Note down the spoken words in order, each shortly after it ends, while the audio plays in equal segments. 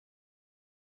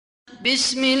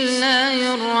بسم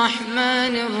الله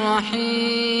الرحمن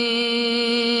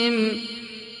الرحيم.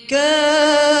 كافها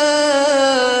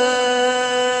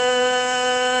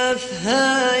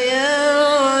يا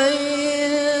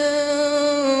عين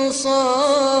صاد.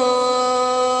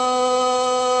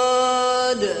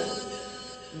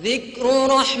 ذكر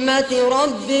رحمة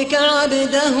ربك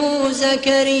عبده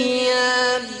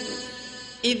زكريا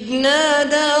إذ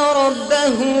نادى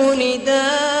ربه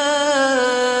نداء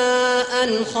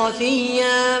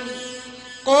خفيا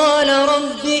قال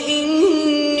رب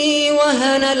إني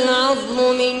وهن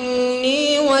العظم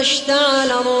مني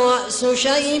واشتعل الرأس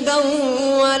شيبا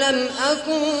ولم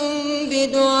أكن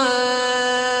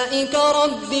بدعائك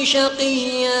رب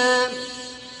شقيا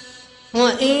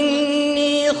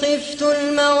وإني خفت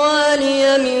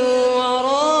الموالي من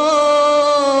ورائي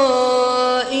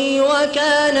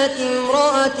وكانت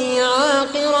امرأتي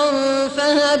عاقرا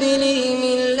فهب لي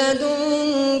من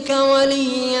لدنك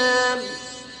وليا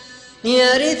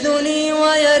يرثني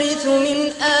ويرث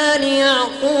من آل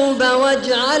يعقوب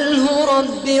واجعله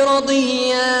رب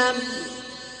رضيا.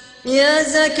 يا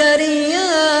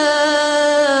زكريا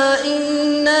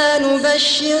إنا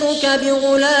نبشرك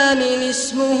بغلام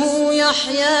اسمه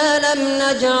يحيى لم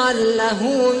نجعل له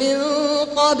من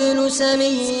قبل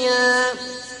سميا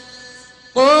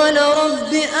قال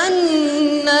رب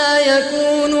أنى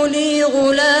يكون لي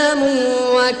غلام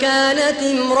وكانت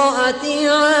امرأتي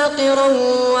عاقرا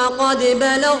وقد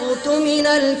بلغت من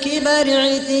الكبر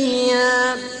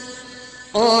عتيا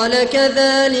قال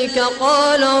كذلك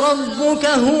قال ربك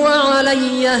هو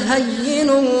علي هين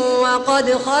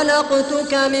وقد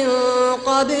خلقتك من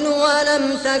قبل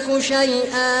ولم تك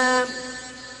شيئا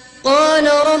قال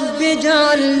رب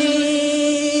اجعل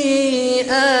لي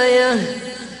آية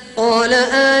قال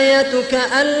آيتك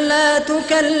ألا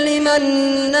تكلم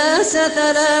الناس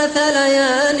 3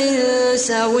 ليال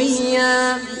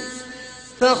سويا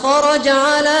فخرج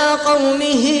على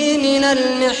قومه من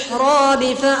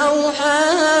المحراب فأوحى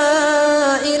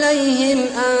إليهم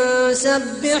أن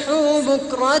سبحوا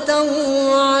بكرة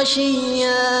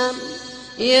وعشيا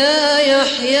يا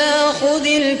يحيى خذ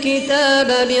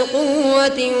الكتاب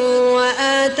بقوة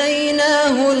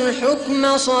وآتيناه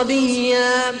الحكم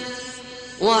صبيا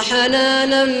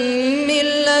وحنانا من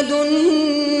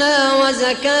لدنا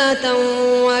وزكاة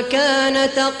وكان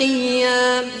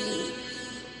تقيا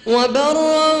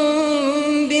وبرا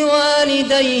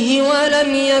بوالديه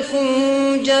ولم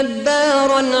يكن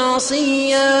جبارا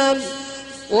عصيا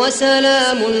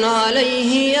وسلام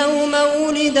عليه يوم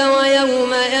ولد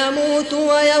ويوم يموت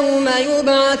ويوم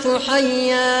يبعث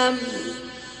حيا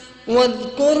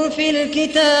واذكر في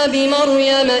الكتاب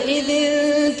مريم إذ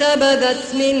انتبذت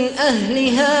من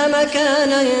أهلها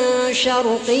مكانا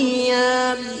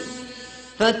شرقيا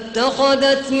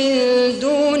فاتخذت من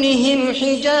دونهم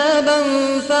حجابا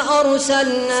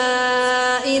فأرسلنا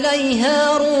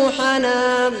إليها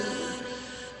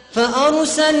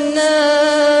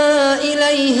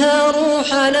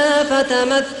روحنا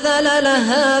فتمثل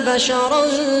لها بشرا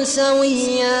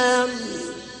سويا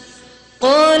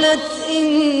قالت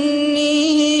إني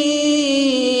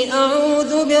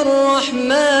أعوذ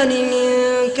بالرحمن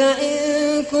منك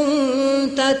إن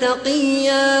كنت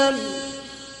تقيا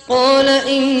قال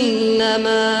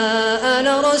إنما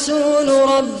أنا رسول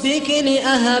ربك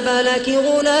لأهب لك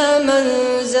غلاما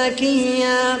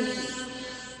زكيا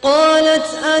قالت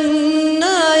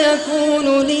أنى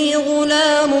يكون لي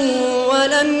غلام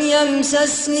ولم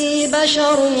يمسسني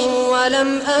بشر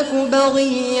ولم أك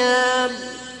بغيا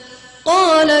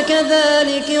قال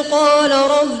كذلك قال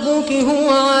ربك هو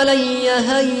علي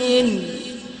هين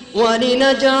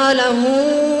ولنجعله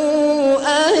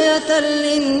آية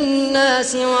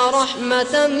للناس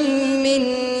ورحمة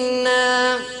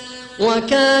منا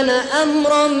وكان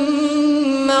أمرا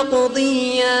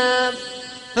مقضيا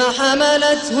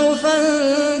فحملته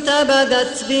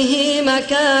فانتبذت به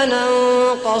مكانا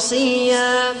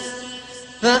قصيا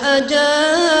فأجاءها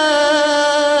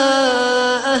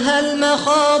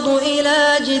المخاض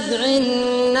إلى جذع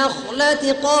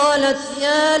النخلة قالت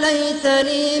يا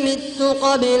ليتني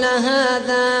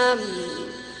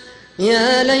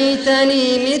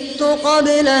مت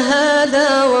قبل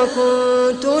هذا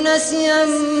وكنت نسيا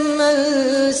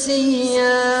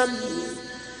منسيا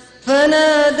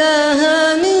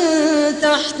فناداها من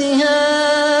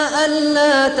تحتها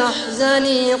ألا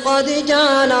تحزني قد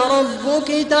جعل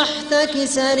ربك تحتك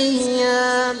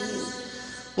سريا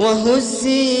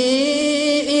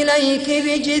وهزي إليك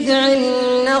بجذع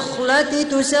النخلة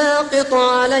تساقط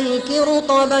عليك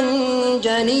رطبا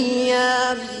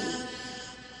جنيا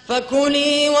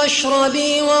فكلي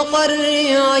واشربي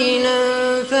وقري عينا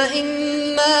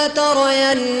فإما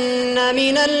ترين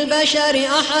من البشر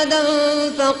أحدا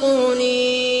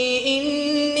فقولي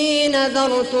إني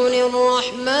نذرت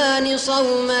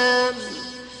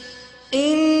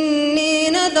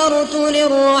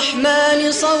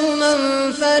للرحمن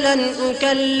صوما فلن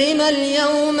أكلم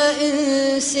اليوم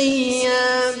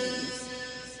إنسيا.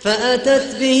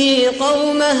 فأتت به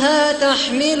قومها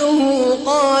تحمله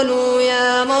قالوا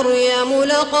يا مريم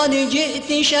لقد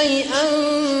جئت شيئا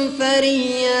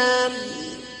فريا.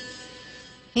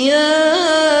 يا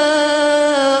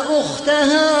أخت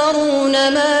هارون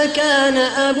ما كان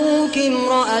أبوك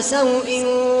امرأ سوء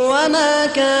وما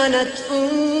كانت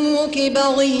أمك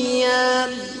بغيا.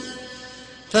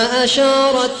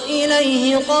 فأشارت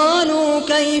إليه قالوا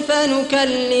كيف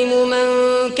نكلم من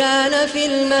كان في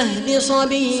المهد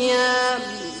صبيا.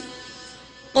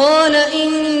 قال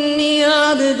إني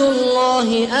عبد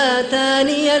الله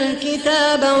آتاني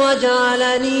الكتاب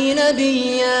وجعلني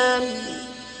نبيا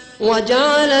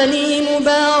وجعلني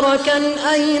مباركا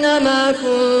أينما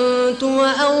كنت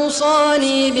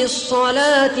وأوصاني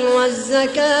بالصلاة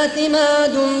والزكاة ما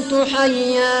دمت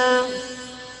حيا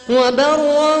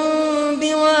وبرا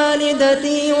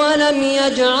بوالدتي ولم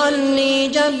يجعلني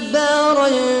جبارا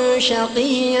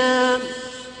شقيا.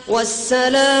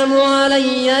 والسلام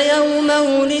علي يوم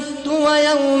ولدت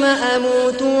ويوم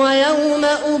أموت ويوم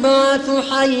أبعث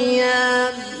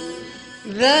حيا.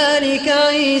 ذلك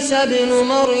عيسى ابن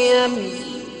مريم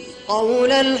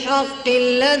قول الحق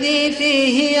الذي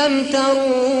فيه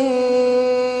يمترون.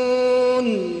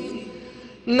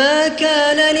 ما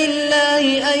كان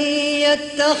لله أن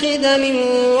يتخذ من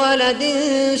ولد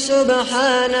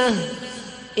سبحانه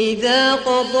إذا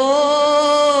قضى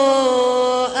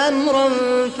أمرا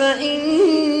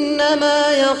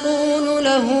فإنما يقول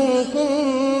له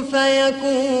كن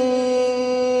فيكون.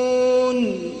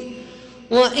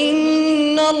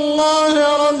 وإن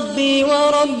الله ربي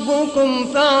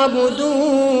وربكم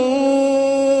فاعبدوه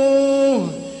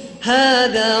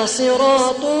هذا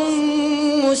صراط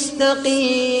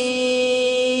مستقيم.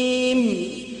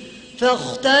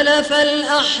 فاختلف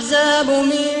الأحزاب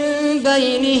من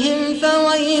بينهم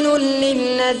فويل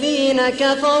للذين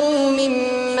كفروا من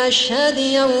مشهد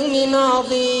يوم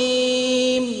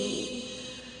عظيم.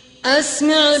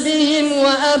 أسمع بهم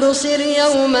وأبصر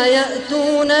يوم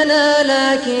يأتوننا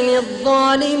لكن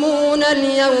الظالمون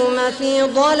اليوم في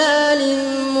ضلال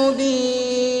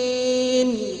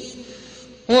مبين.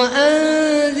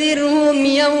 وأنذرهم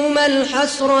يوم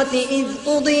الحسرة إذ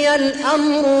قضي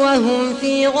الأمر وهم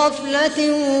في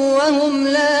غفلة وهم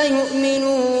لا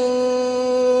يؤمنون.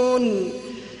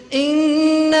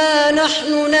 إنا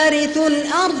نحن نرث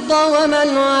الأرض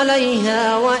ومن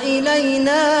عليها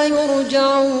وإلينا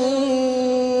يرجعون.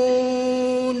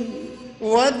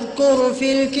 واذكر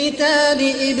في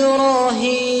الكتاب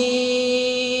إبراهيم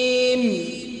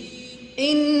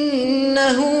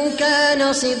إنه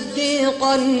كان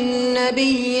صديقا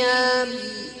نبيا.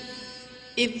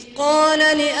 إذ قال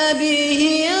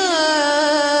لأبيه يا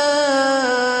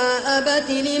أبت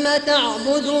لم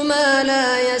تعبد ما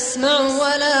لا يسمع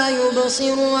ولا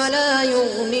يبصر ولا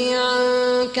يغني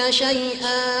عنك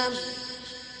شيئا.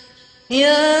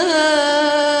 يا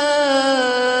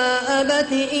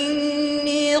أبت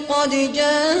إني قد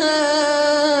جاءني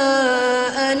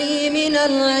من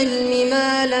العلم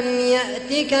ما لم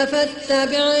يأتك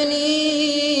فاتبعني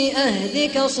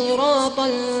أهدك صراطا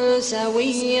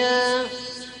سويا.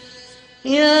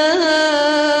 يا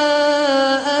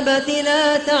أبت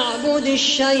لا تعبد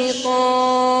الشيطان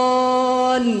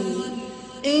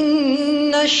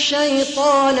إن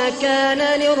الشيطان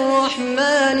كان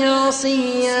للرحمن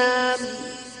عصيا.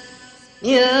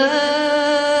 يا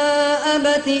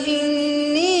أبت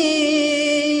إني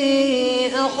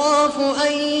أخاف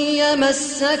أن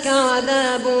يمسك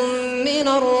عذاب من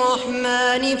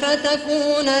الرحمن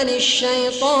فتكون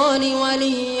للشيطان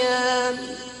وليا.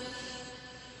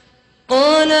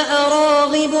 قال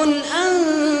أراغب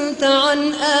أنت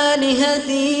عن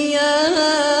آلهتي يا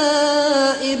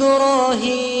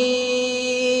إبراهيم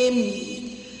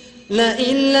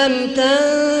لئن لم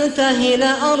تنته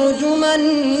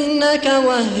لأرجمنك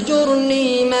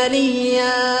واهجرني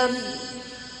مليا.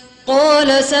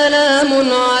 قال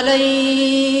سلام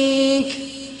عليك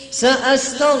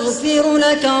سأستغفر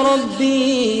لك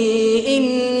ربي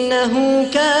إنه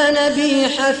كان بي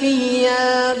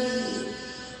حفيا.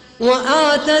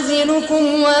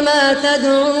 وأعتزلكم وما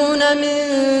تدعون من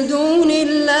دون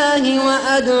الله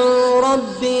وأدعو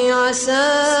ربي عسى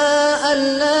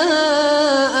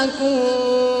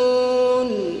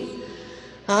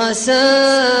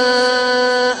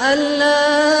ألا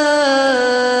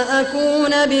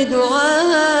أكون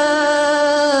بدعاء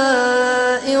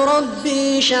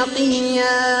ربي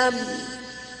شقيا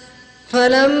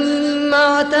فلما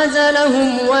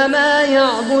اعتزلهم وما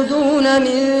يعبدون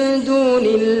من دون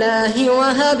الله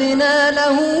وهبنا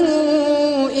له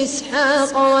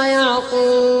إسحاق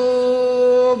ويعقوب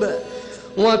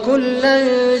وكلا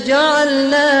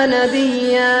جعلنا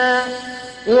نبيا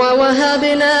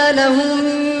ووهبنا لهم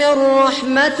من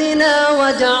رحمتنا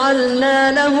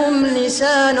وجعلنا لهم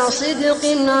لسان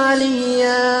صدق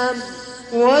عليا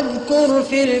واذكر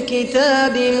في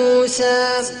الكتاب موسى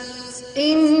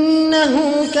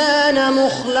إنه كان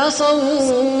مخلصا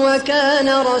وكان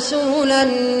رسولا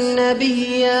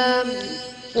نبيا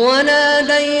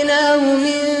وناديناه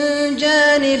من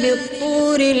جانب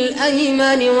الطور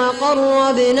الأيمن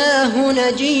وقربناه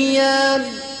نجيا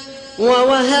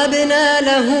ووهبنا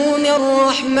له من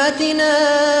رحمتنا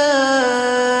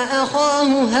أخاه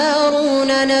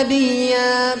هارون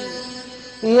نبيا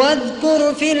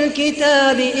واذكر في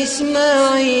الكتاب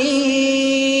إسماعيل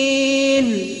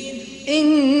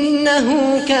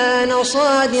إنه كان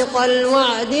صادق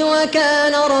الوعد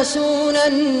وكان رسولا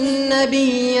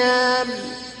نبيا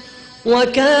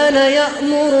وكان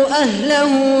يأمر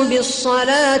أهله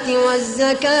بالصلاة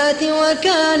والزكاة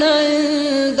وكان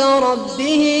عند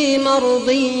ربه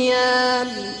مرضيا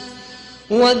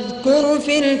واذكر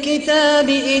في الكتاب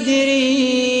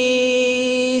إدريس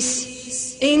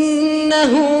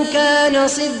إنه كان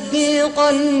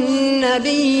صديقا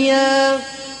نبيا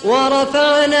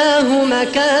ورفعناه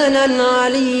مكانا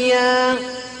عليا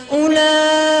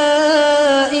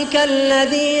أولئك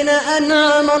الذين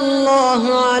أنعم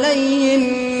الله عليهم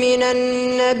من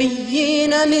النبيين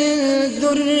من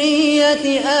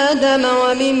ذرية آدم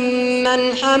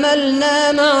وممن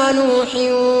حملنا مع نوح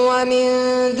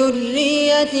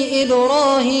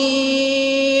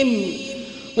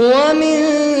ومن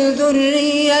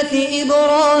ذرية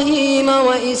إبراهيم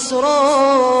وإسرائيل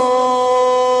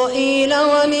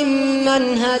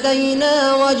وممن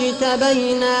هدينا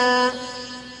واجتبينا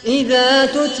إذا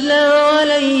تتلى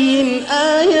عليهم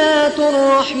آيات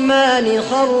الرحمن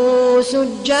خروا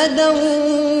سجدا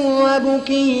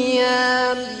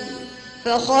وبكيا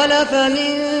فخلف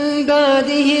من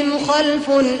بعدهم خلف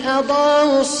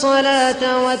أضاعوا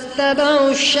الصلاة واتبعوا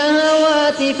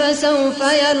الشهوات فسوف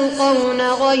يلقون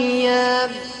غيا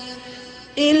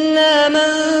إلا من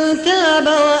تاب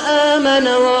وآمن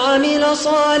وعمل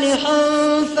صالحا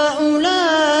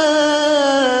فأولئك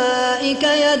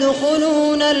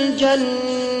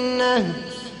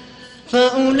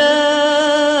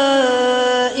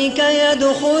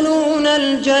يدخلون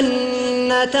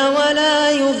الجنة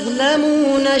ولا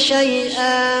يظلمون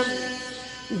شيئا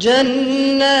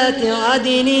جنات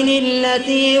عدن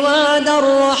التي وعد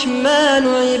الرحمن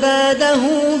عباده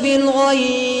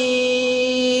بالغيب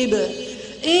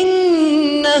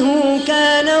إنه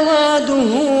كان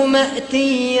وعده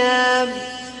مأتيا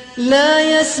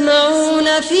لا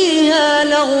يسمعون فيها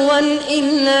لغوا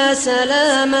إلا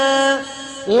سلاما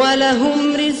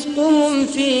ولهم رزقهم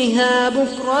فيها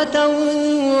بكرة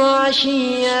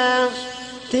وعشيا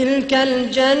تلك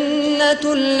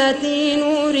الجنة التي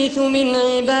نورث من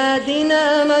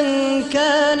عبادنا من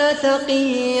كان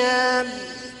تقيا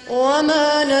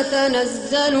وما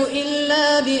نتنزل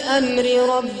إلا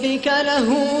بأمر ربك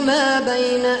له ما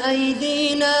بين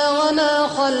أيدينا وما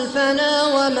خلفنا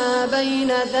وما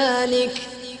بين ذلك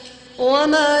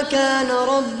وما كان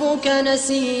ربك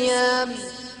نسيا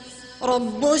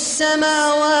رب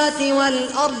السماوات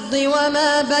والأرض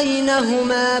وما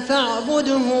بينهما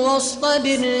فاعبده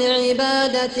واصطبر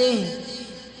لعبادته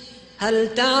هل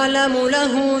تعلم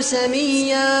له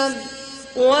سميا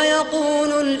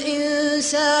ويقول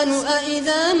الإنسان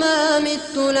أإذا ما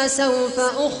مت لسوف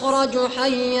أخرج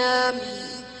حيا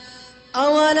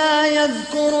أولا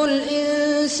يذكر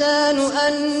الإنسان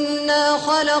أنا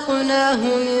خلقناه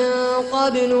من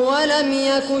قبل ولم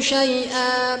يك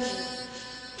شيئا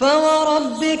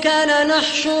فوربك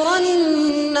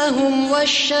لنحشرنهم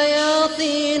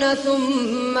والشياطين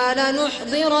ثم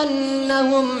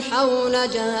لنحضرنهم حول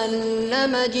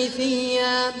جهنم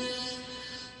جثيا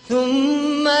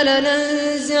ثم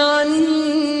لننزعن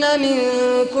من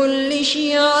كل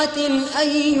شيعة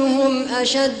أيهم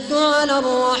أشد على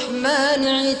الرحمن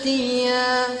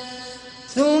عتيا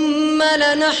ثم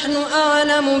لنحن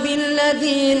أعلم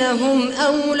بالذين هم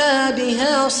أولى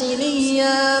بها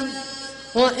صليا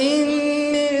وإن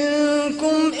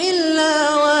منكم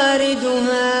إلا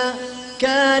واردها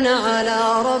كان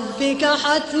على ربك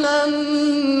حتما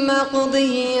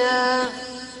مقضيا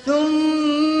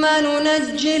ثم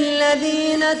ننجي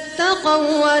الذين اتقوا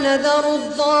ونذر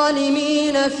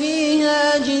الظالمين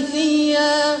فيها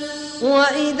جثيا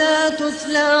وإذا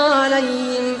تتلى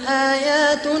عليهم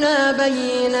آياتنا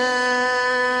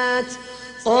بينات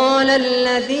قال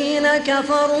الذين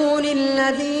كفروا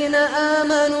للذين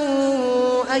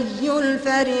آمنوا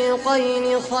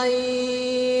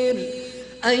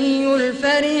أي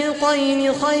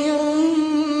الفريقين خير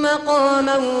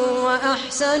مقاما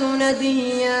وأحسن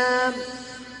نديا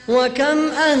وكم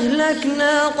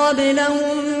أهلكنا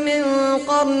قبلهم من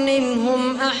قرن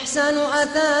هم أحسن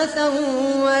أثاثا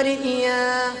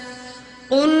ورئيا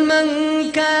قل من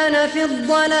كان في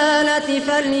الضلالة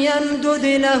فليمدد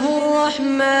له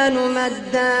الرحمن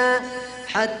مدا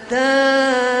حتى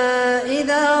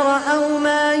إذا رأوا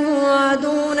ما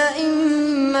يوعدون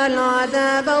إما العذاب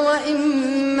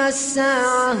وإما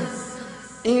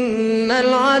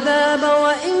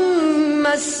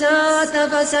الساعة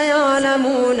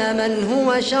فسيعلمون من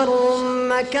هو شر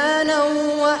مكانا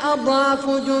وأضعف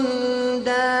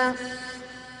جندا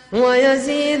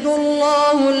ويزيد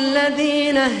الله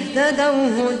الذين اهتدوا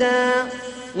هدى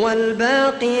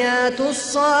والباقيات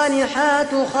الصالحات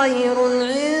خير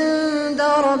عند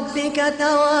ربك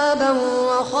ثوابا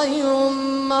وخير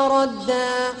مردا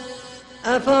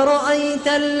أفرأيت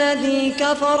الذي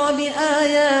كفر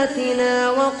بآياتنا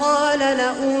وقال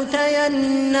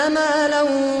لأوتين مالا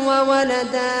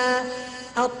وولدا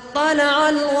أطلع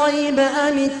الغيب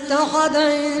أم اتخذ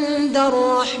عند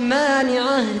الرحمن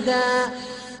عهدا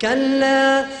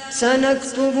كلا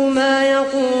سنكتب ما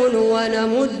يقول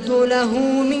ونمد له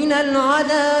من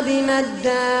العذاب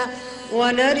مدا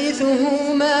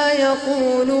ونرثه ما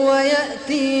يقول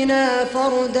ويأتينا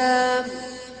فردا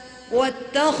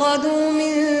واتخذوا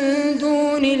من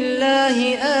دون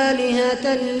الله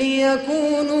آلهة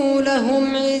ليكونوا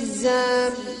لهم عزا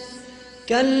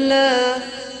كلا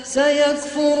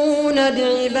سيكفرون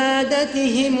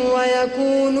بعبادتهم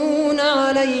ويكونون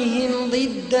عليهم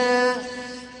ضدا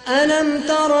ألم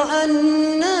تر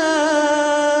أنا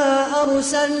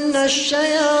أرسلنا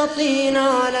الشياطين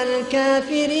على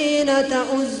الكافرين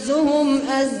تؤزهم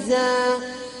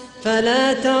أزا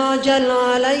فلا تعجل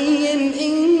عليهم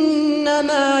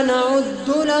إنما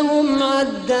نعد لهم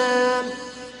عدا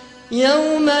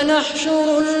يوم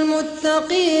نحشر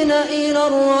المتقين إلى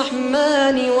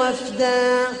الرحمن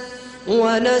وفدا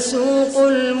ونسوق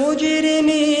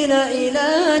المجرمين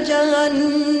إلى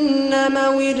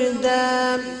جهنم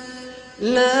وردا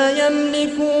لا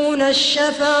يملكون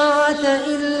الشفاعة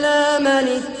إلا من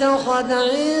اتخذ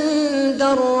عند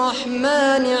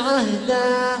الرحمن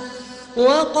عهدا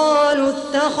وقالوا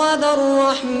اتخذ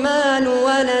الرحمن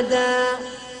ولدا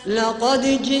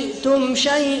لقد جئتم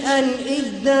شيئا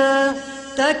إدا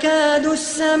تكاد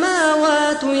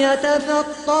السماوات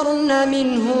يتفطرن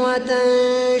منه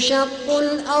وتنشق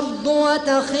الأرض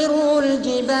وتخر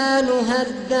الجبال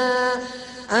هدا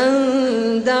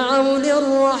أن دعوا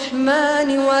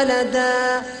للرحمن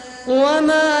ولدا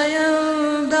وما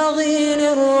ينبغي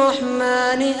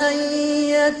للرحمن أن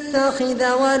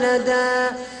يتخذ ولدا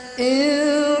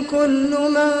إن كل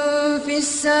من في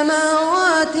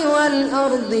السماوات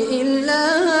والأرض إلا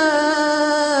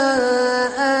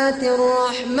آتي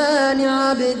الرحمن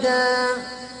عبدا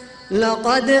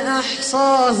لقد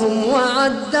أحصاهم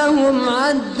وعدهم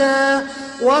عدا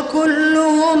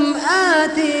وكلهم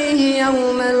آتيه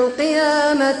يوم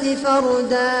القيامة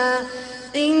فردا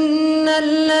إن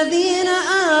الذين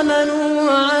آمنوا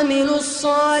وعملوا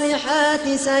الصالحات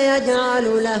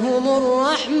سيجعل لهم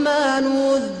الرحمن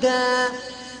ودا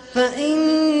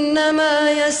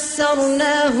فإنما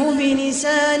يسرناه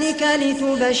بلسانك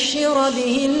لتبشر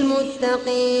به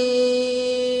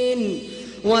المتقين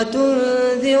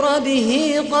وتنذر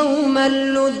به قوما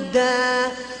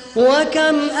لدا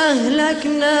وكم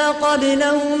أهلكنا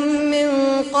قبلهم من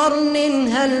قرن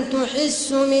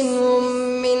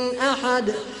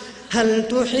هل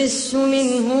تحس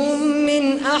منهم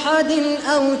من أحد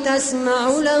أو تسمع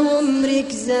لهم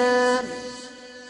ركزا